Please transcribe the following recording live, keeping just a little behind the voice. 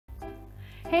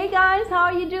Hey guys, how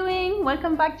are you doing?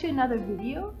 Welcome back to another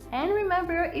video. And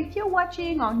remember, if you're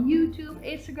watching on YouTube,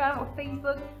 Instagram or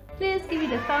Facebook, please give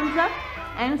it a thumbs up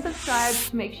and subscribe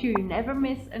to make sure you never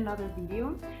miss another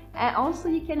video. And also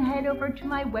you can head over to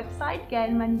my website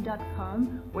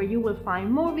gaelmani.com where you will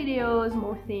find more videos,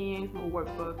 more things, more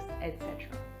workbooks, etc.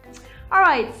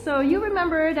 Alright, so you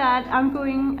remember that I'm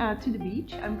going to the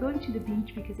beach. I'm going to the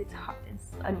beach because it's hot and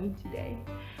sunny today.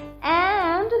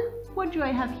 And what do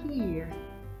I have here?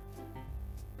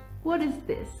 What is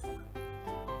this?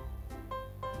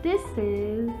 This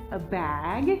is a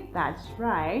bag. That's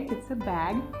right, it's a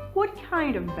bag. What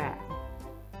kind of bag?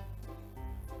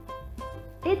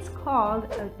 It's called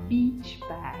a beach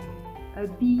bag. A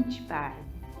beach bag,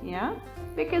 yeah?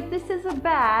 Because this is a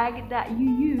bag that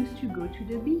you use to go to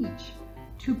the beach,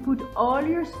 to put all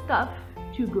your stuff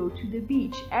to go to the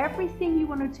beach. Everything you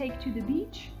want to take to the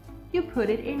beach, you put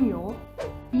it in your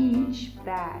beach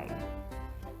bag.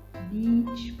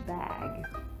 Beach bag.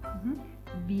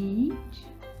 Beach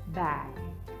bag.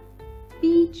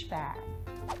 Beach bag.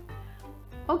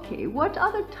 Okay, what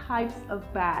other types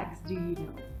of bags do you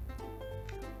know?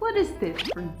 What is this,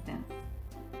 for instance?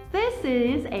 This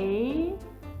is a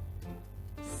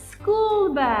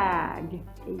school bag.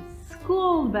 A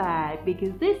school bag,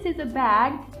 because this is a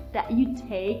bag that you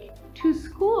take to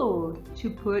school to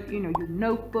put, your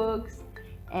notebooks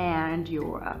and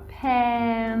your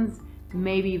pens,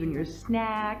 maybe even your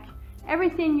snack.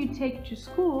 Everything you take to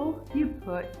school, you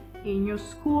put in your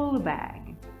school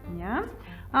bag. Yeah?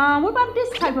 What about this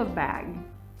type of bag?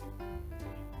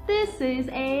 This is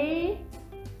a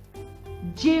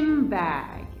gym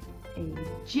bag. A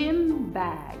gym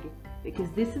bag. Because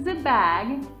this is a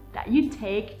bag that you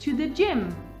take to the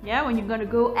gym. Yeah, when you're gonna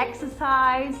go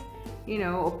exercise,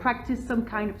 or practice some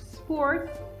kind of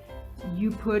sport,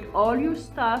 you put all your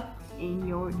stuff in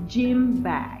your gym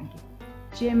bag.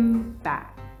 Gym bag.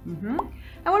 And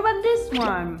what about this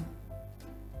one?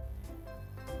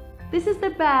 This is the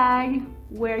bag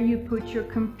where you put your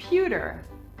computer.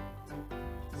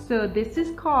 So this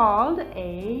is called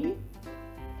a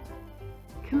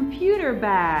computer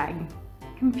bag.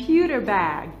 Computer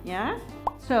bag, yeah?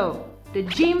 So the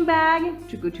gym bag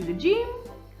to go to the gym,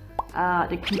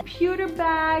 the computer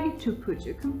bag to put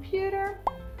your computer,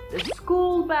 the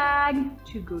school bag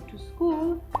to go to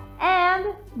school,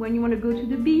 and when you want to go to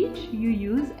the beach, you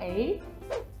use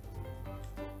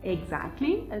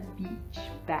exactly a beach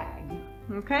bag.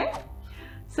 Okay?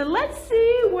 So let's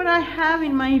see what I have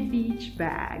in my beach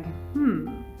bag.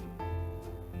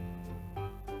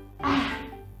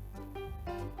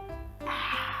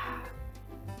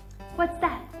 What's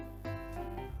that?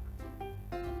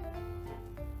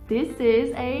 This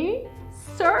is a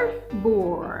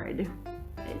surfboard.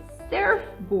 A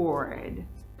surfboard.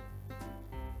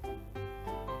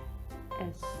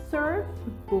 A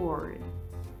surfboard.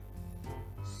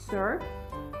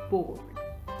 Surfboard.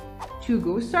 To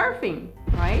go surfing,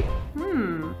 right?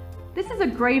 This is a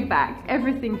great bag.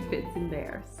 Everything fits in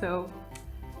there. So,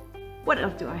 what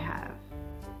else do I have?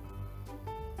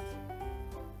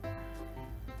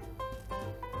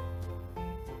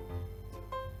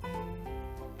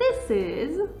 This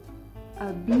is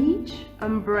a beach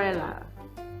umbrella.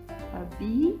 A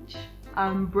beach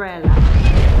umbrella.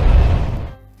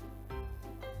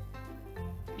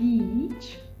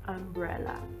 Beach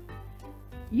umbrella.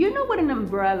 You know what an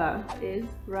umbrella is,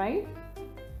 right?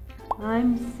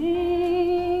 I'm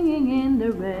singing in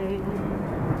the rain,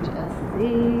 just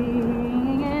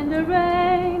singing in the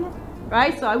rain.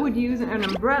 Right? So I would use an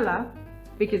umbrella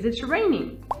because it's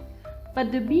raining.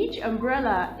 But the beach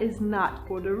umbrella is not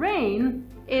for the rain,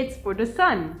 it's for the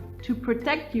sun, to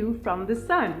protect you from the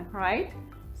sun, right?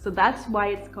 So that's why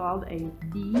it's called a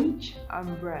beach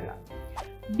umbrella.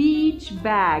 Beach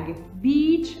bag,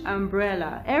 beach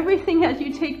umbrella. Everything that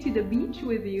you take to the beach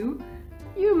with you,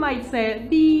 you might say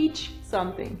beach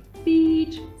something,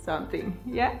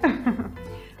 yeah?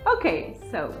 Okay,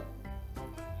 so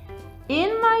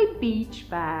in my beach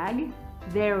bag,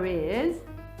 there is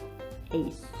a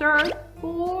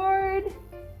surfboard,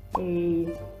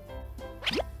 a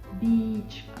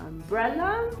beach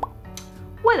umbrella.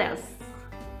 What else?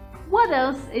 What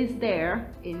else is there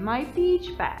in my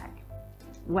beach bag?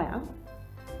 Well,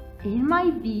 in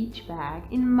my beach bag,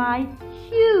 in my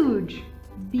huge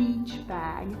beach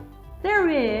bag, there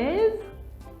is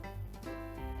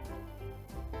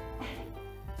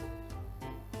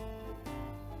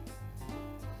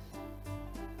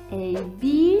a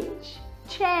beach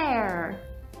chair.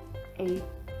 A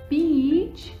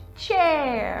beach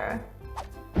chair.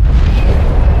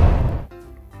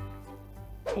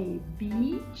 A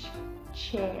beach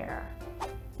chair.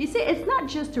 You see, it's not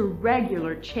just a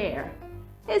regular chair.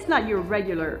 It's not your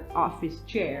regular office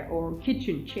chair or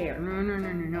kitchen chair. No, no,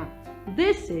 no, no, no.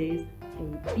 This is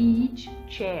a beach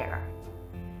chair.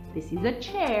 This is a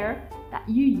chair that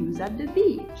you use at the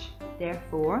beach.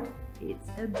 Therefore, it's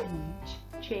a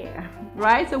beach chair,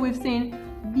 right? So we've seen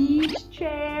beach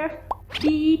chair,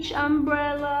 beach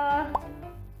umbrella,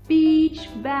 beach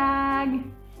bag,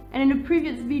 and in the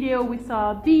previous video we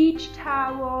saw beach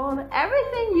towel.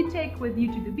 Everything you take with you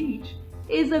to the beach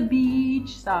is a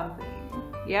beach something,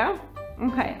 yeah?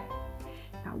 Okay.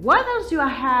 Now what else do I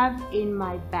have in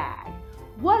my bag?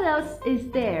 What else is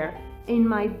there in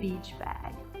my beach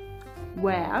bag?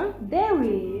 Well, there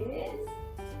is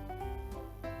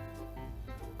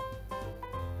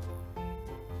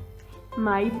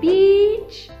my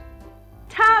beach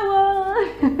towel.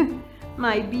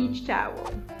 My beach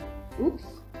towel. Oops.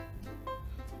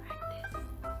 Like this.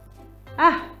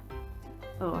 Ah.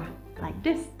 Oh, like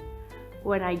this.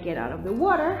 When I get out of the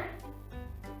water,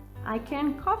 I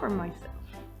can cover myself.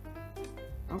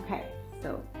 Okay,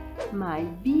 so my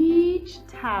beach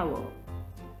towel.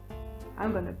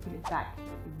 I'm gonna put it back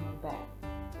in my bag.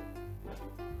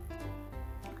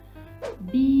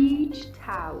 Beach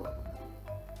towel.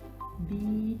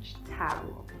 Beach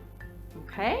towel.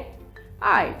 Okay?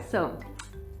 Alright, so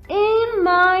in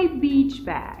my beach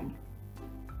bag.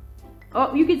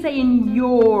 Oh, you could say in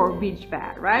your beach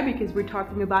bag, right? Because we're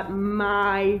talking about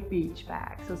my beach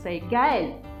bag. So say,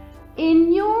 Gaëlle,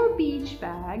 in your beach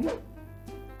bag,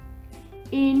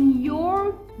 in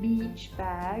your beach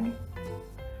bag,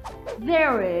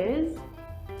 there is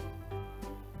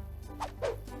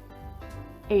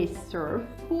a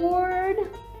surfboard,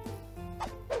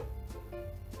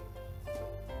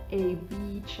 a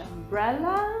beach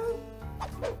umbrella,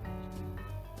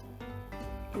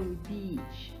 a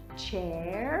beach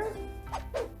chair,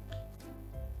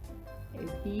 a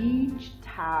beach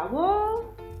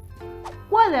towel.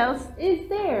 What else is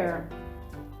there?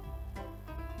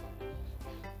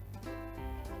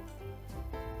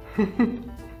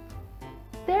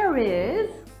 There is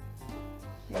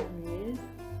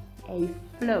a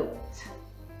float.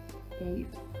 A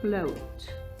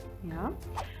float. Yeah.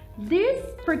 This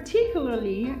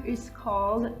particularly is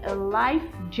called a life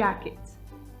jacket.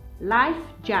 Life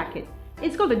jacket.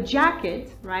 It's called a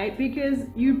jacket, right? Because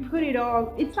you put it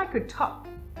all, it's like a top,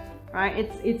 right?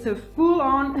 It's a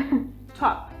full-on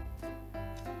top.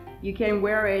 You can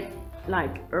wear it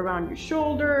like around your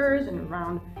shoulders and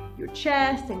around your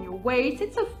chest and your waist.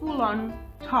 It's a full-on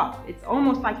top. It's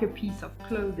almost like a piece of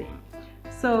clothing.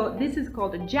 So this is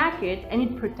called a jacket, and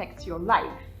it protects your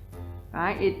life,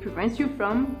 right? It prevents you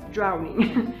from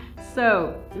drowning.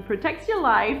 So it protects your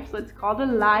life, so it's called a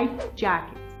life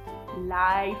jacket.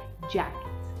 Life jacket,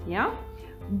 yeah?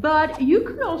 But you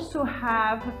could also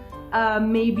have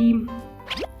maybe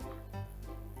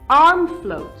arm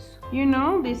floats, you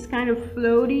know, these kind of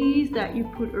floaties that you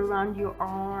put around your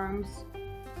arms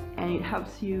and it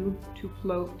helps you to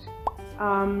float.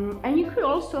 And you could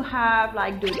also have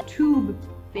like the tube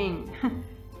thing,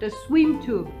 the swim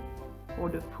tube or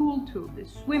the pool tube, the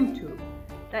swim tube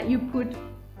that you put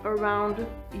around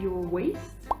your waist.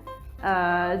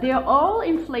 They are all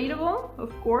inflatable,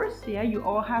 of course. Yeah, you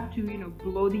all have to, you know,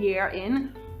 blow the air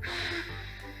in.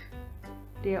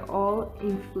 They're all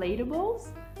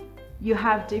inflatables. You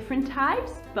have different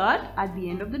types, but at the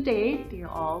end of the day, they're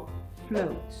all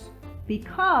floats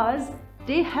because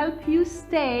they help you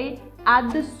stay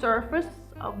at the surface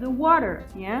of the water.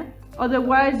 Yeah.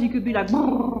 Otherwise, you could be like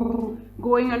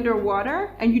going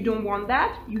underwater, and you don't want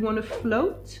that. You want to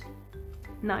float,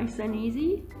 nice and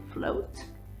easy, float.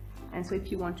 And so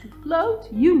if you want to float,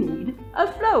 you need a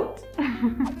float.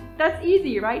 That's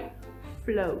easy, right?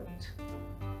 Float,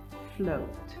 float.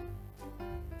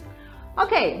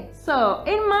 Okay, so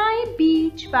in my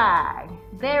beach bag,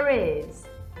 there is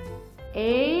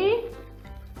a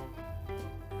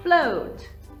float.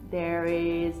 There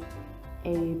is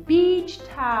a beach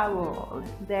towel.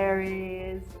 There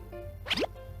is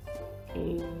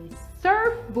a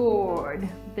surfboard.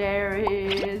 There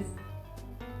is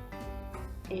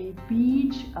a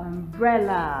beach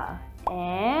umbrella,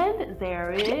 and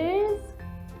there is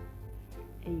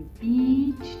a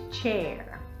beach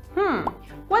chair.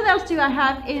 What else do I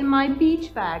have in my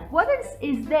beach bag? What else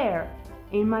is there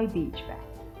in my beach bag?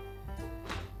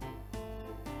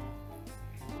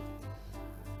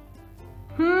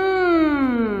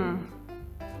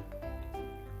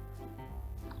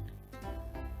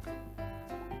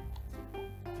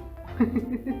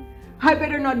 I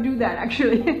better not do that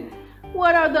actually.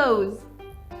 What are those?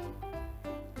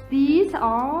 These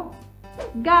are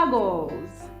goggles.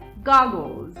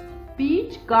 Goggles.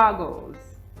 Beach goggles.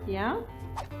 yeah?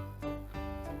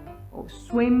 Or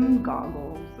swim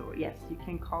goggles, or yes, you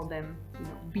can call them, you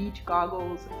know, beach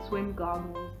goggles, swim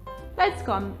goggles. Let's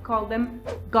call them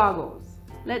goggles.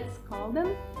 Let's call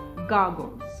them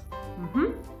goggles.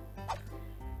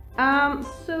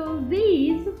 So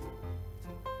these,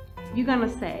 you're gonna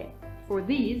say, for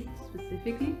these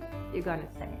specifically, you're gonna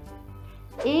say,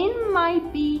 in my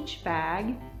beach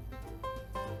bag,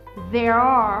 there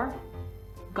are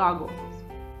goggles.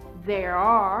 There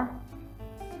are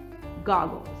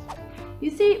goggles. You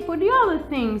see, for the other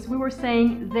things, we were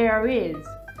saying there is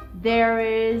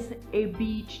a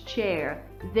beach chair,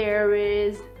 there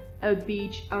is a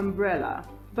beach umbrella.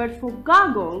 But for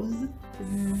goggles,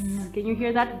 can you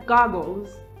hear that? Goggles.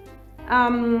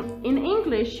 In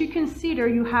English, you consider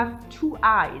you have two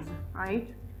eyes,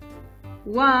 right?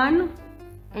 1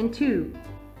 and 2.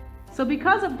 So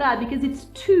because of that, because it's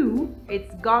 2,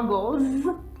 it's goggles,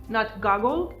 not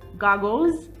goggle,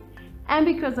 goggles. And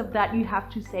because of that, you have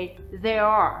to say there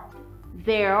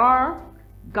are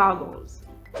goggles.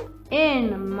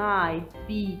 In my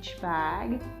beach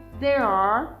bag, there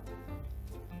are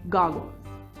goggles.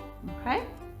 Okay?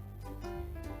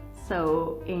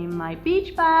 So in my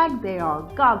beach bag, there are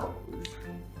goggles.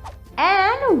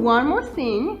 And one more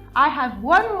thing, I have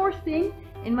one more thing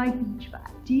in my beach bag.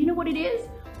 Do you know what it is?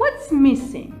 What's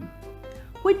missing?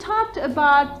 We talked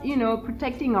about, you know,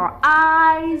 protecting our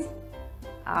eyes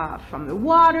from the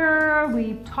water.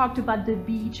 We talked about the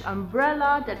beach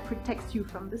umbrella that protects you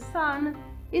from the sun.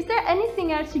 Is there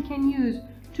anything else you can use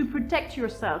to protect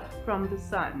yourself from the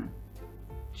sun?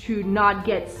 To not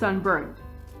get sunburned?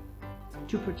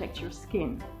 To protect your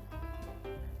skin?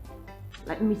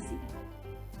 Let me see.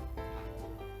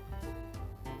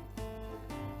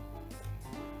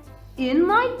 In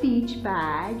my beach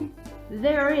bag,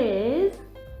 there is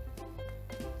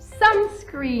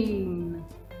sunscreen.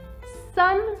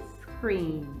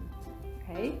 Sunscreen.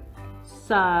 Okay?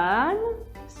 Sunscreen.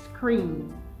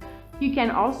 You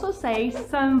can also say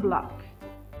sunblock.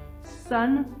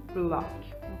 Sunblock.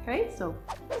 Okay? So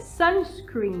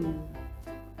sunscreen.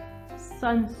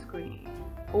 Sunscreen.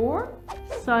 Or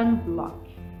sunblock.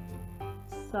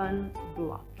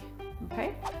 Sunblock.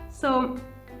 Okay? So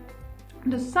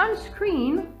the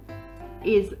sunscreen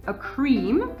is a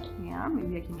cream. Yeah,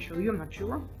 maybe I can show you, I'm not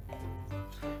sure.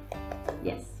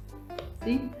 Yes.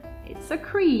 See? It's a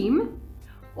cream.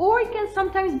 Or it can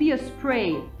sometimes be a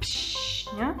spray. Psh,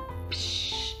 yeah?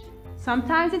 Psh.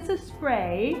 Sometimes it's a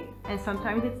spray and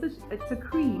sometimes it's a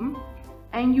cream.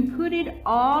 And you put it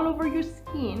all over your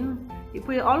skin. You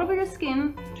put it all over your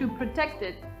skin to protect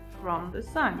it from the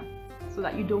sun so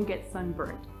that you don't get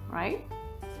sunburned, right?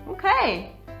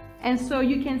 Okay. And so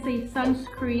you can say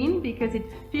sunscreen because it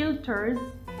filters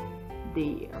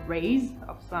the rays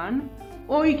of sun,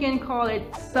 or you can call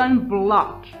it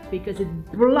sunblock because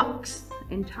it blocks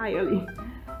entirely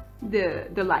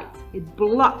the light. It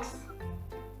blocks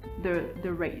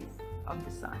the rays of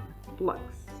the sun.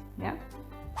 Blocks, yeah?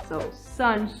 So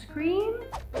sunscreen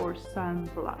or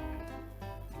sunblock.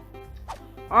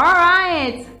 All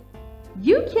right.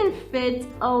 You can fit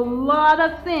a lot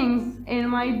of things in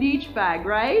my beach bag,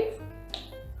 right?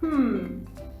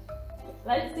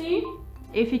 Let's see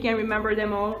if you can remember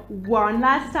them all one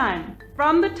last time.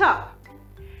 From the top.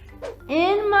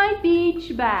 In my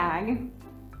beach bag,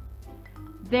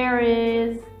 there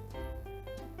is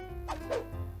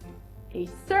a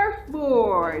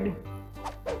surfboard,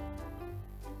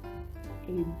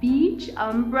 a beach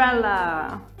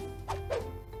umbrella,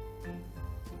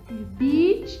 a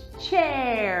beach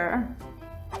chair,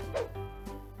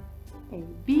 a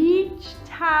beach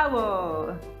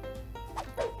towel,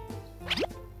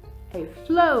 a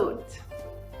float,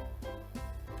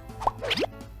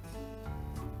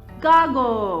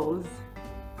 goggles,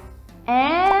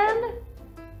 and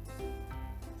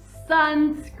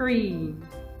sunscreen.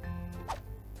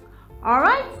 All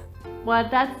right, well,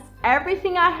 that's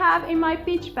everything I have in my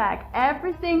beach bag,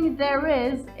 everything there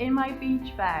is in my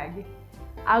beach bag.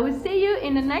 I will see you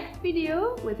in the next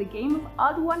video with a game of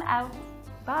Odd One Out.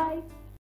 Bye!